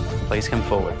 Please come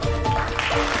forward.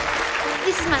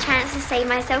 This is my chance to save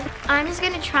myself. I'm just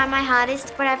going to try my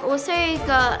hardest, but I've also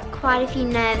got quite a few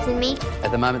nerves in me.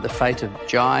 At the moment, the fate of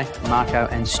Jai, Marco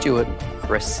and Stuart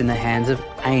rests in the hands of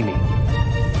Amy.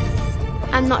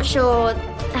 I'm not sure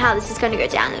how this is going to go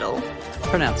down at all.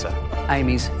 Pronouncer,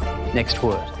 Amy's next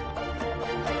word.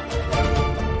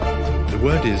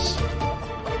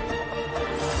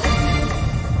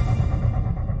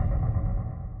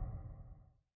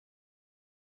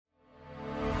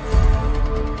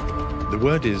 The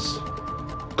word is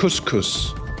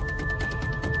couscous,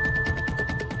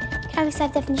 Can we say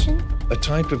definition? a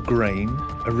type of grain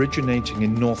originating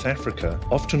in North Africa,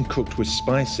 often cooked with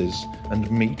spices and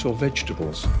meat or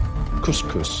vegetables.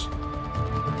 Couscous.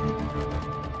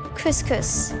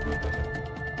 Couscous.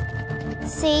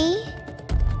 C-A-U.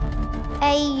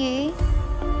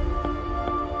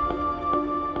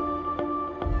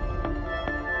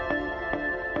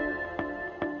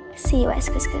 C-U-S,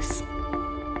 couscous.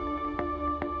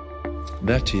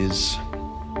 That is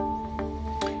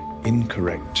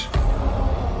incorrect.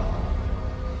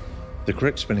 The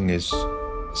correct spelling is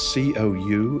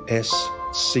C-O-U-S-C-O-U-S,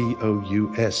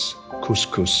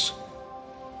 couscous.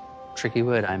 Tricky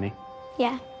word, Amy.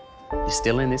 Yeah. You're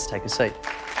still in this, take a seat.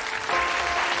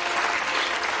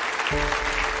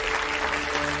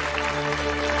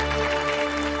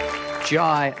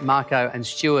 Jai, Marco and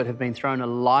Stuart have been thrown a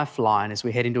lifeline as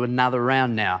we head into another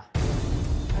round now.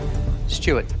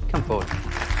 Stuart, come forward.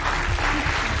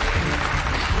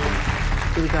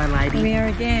 Here we go, lady. Here we are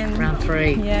again. Round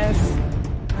 3. Yes.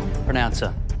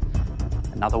 Pronouncer.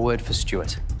 Another word for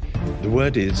Stuart. The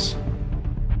word is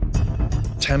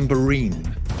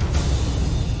tambourine.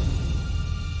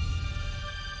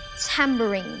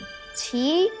 Tambourine.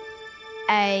 T-A-M-B-O-R-I-N-E.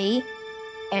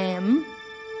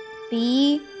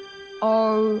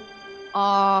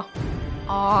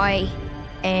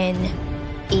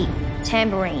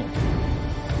 Tambourine.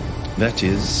 That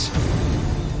is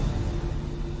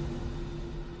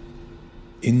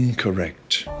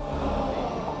incorrect.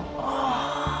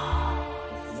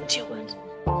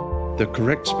 The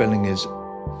correct spelling is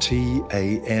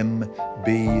T-A-M-B-O-U-R-I-N-E,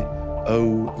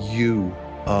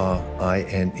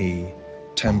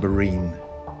 tambourine.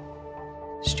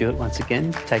 Stuart, once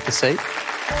again, take a seat.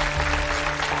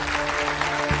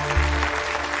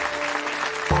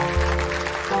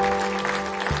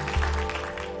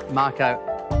 Marco,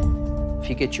 if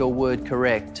you get your word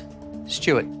correct,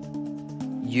 Stuart,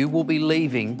 you will be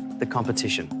leaving the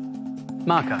competition.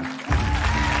 Marco.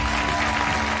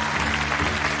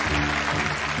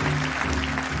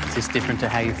 Is this different to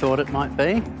how you thought it might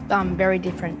be? Very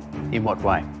different. In what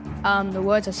way? The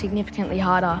words are significantly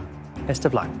harder. Best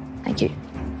of luck. Thank you.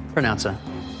 Pronouncer.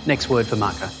 Next word for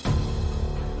Marco.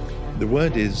 The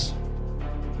word is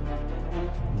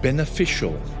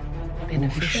beneficial.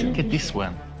 Beneficial. Get this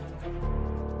one.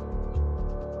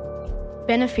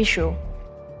 Beneficial.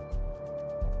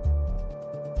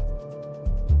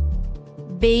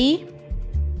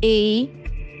 B-E-N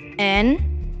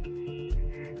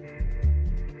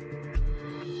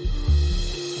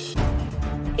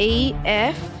E-F-I-C-I-A-L.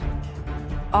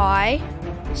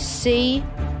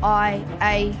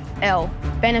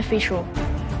 Beneficial.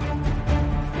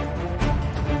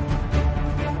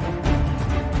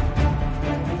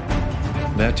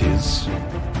 That is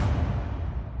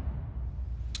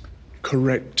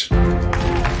correct.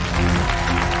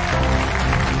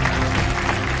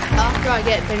 After I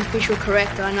get beneficial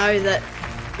correct, I know that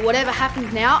whatever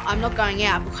happens now, I'm not going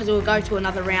out because it will go to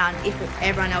another round if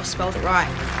everyone else spells it right.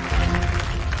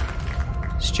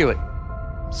 Stuart,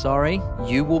 sorry,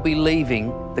 you will be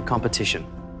leaving the competition.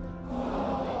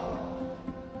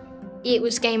 It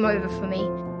was game over for me.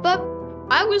 But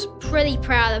I was pretty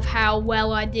proud of how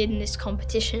well I did in this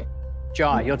competition.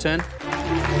 Jai, your turn.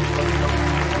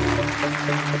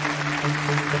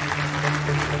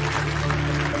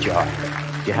 Jai,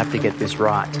 you have to get this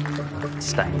right to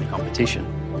stay in the competition.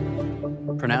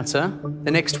 Pronouncer,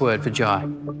 the next word for Jai.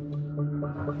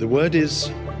 The word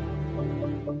is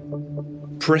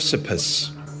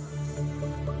precipice.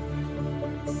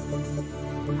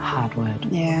 Hard word.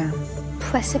 Yeah.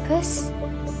 Precipice.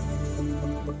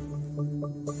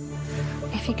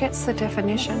 If he gets the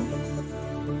definition.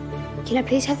 Can I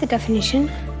please have the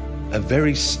definition? A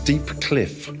very steep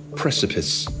cliff,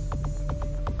 precipice.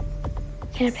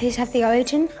 Can I please have the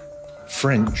origin?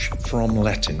 French from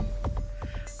Latin.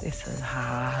 This is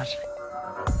hard.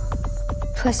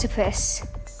 Precipice.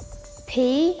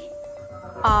 P-R-E.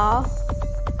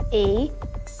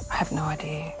 I have no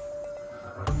idea.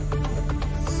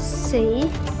 C-I-P-U-S.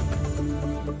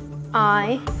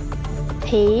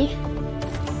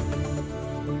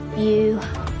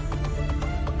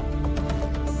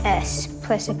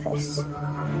 Precipice.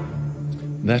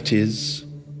 That is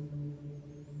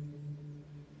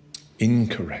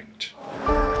incorrect.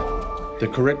 The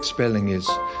correct spelling is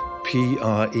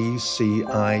P-R-E-C-I-P-I-C-E,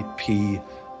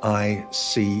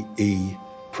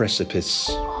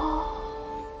 precipice.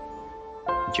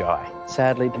 Jai,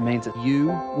 sadly, it means that you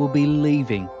will be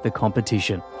leaving the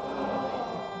competition.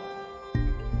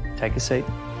 Take a seat.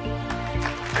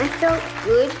 I felt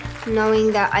good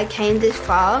knowing that I came this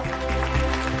far.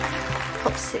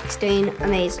 Top 16,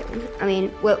 amazing. I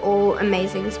mean, we're all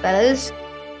amazing spellers.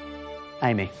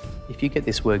 Amy, if you get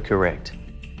this word correct,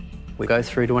 we go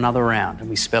through to another round and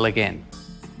we spell again.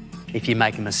 If you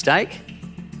make a mistake,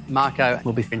 Marco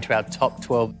will be into our top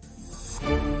 12.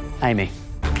 Amy.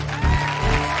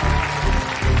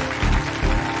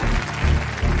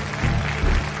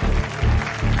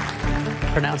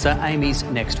 Pronouncer Amy's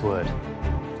next word.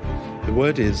 The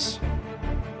word is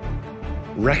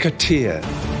racketeer.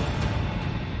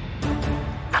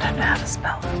 I don't know how to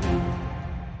spell it.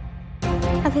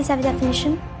 Please have a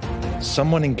definition.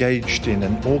 Someone engaged in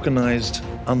an organised,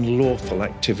 unlawful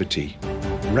activity.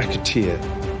 Racketeer.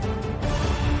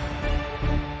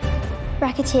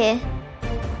 Racketeer.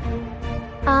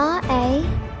 R-A...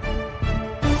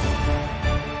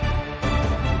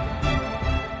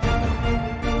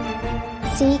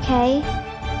 C-K...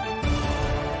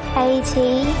 A-T...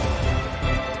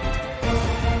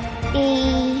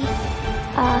 E...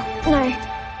 no.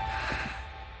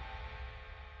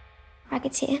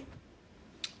 Racketeer.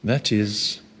 That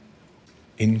is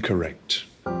incorrect.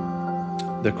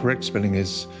 The correct spelling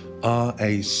is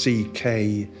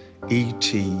R-A-C-K-E-T-E-E-R.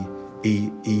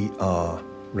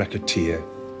 Racketeer.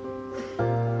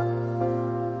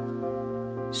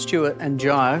 Stuart and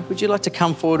Joe, would you like to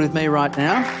come forward with me right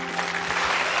now?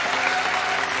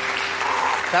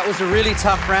 That was a really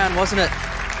tough round, wasn't it?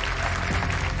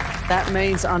 That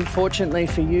means, unfortunately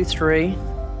for you three,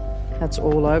 that's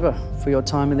all over for your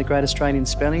time in the Great Australian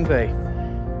Spelling Bee.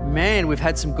 Man, we've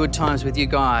had some good times with you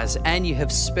guys, and you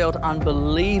have spelled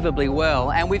unbelievably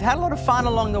well, and we've had a lot of fun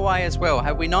along the way as well,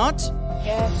 have we not?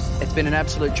 Yes. It's been an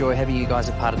absolute joy having you guys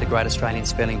a part of the Great Australian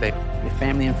Spelling Bee. Your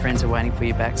family and friends are waiting for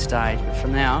you backstage, but for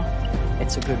now,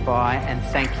 it's a goodbye, and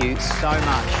thank you so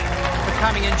much for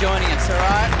coming and joining us, all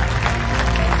right?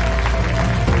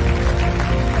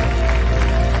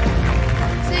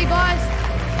 See you guys.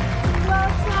 Well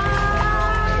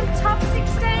done! Top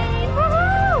 16!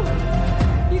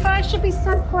 Woohoo! You guys should be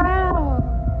so proud.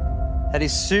 That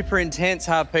is super intense,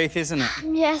 Harpeeth, isn't it?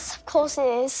 Yes, of course it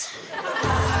is.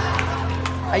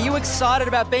 Are you excited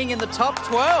about being in the top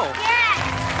 12? Yes!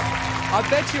 I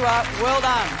bet you are. Well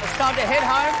done. It's time to head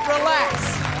home,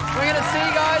 relax. We're going to see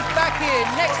you guys back here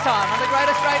next time on the Great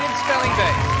Australian Spelling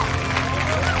Bee.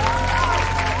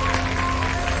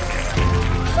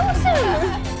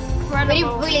 Awesome! We did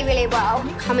really, really well.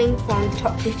 Coming from the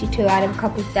top 52 out of a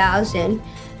couple thousand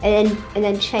and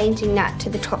then changing that to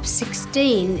the top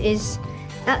 16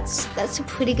 that's a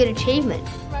pretty good achievement.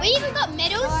 We even got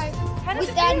medals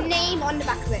with our name on the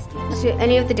back of it. So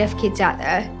any of the deaf kids out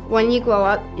there, when you grow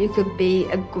up, you could be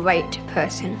a great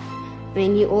person. I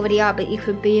mean, you already are, but you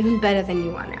could be even better than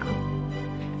you are now.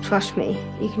 Trust me,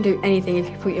 you can do anything if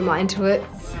you put your mind to it.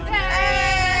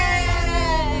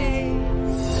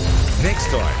 Next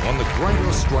time on the Great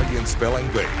Australian Spelling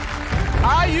Bee.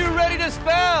 Are you ready to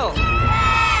spell?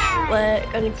 We're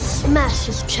going to smash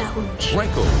this challenge.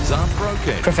 Records are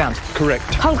broken. Profound. Correct.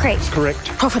 Concrete. Correct.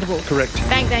 Profitable. Correct.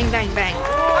 Bang, bang, bang, bang.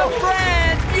 A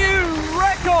brand new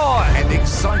record! And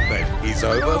excitement is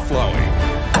overflowing.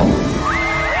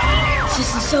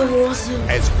 This is so awesome.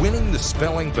 As winning the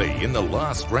spelling bee in the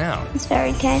last round It's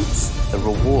very tense. The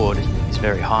reward is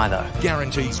very high, though.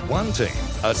 guarantees one team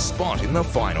a spot in the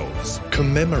finals.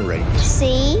 Commemorate.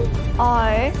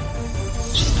 C-O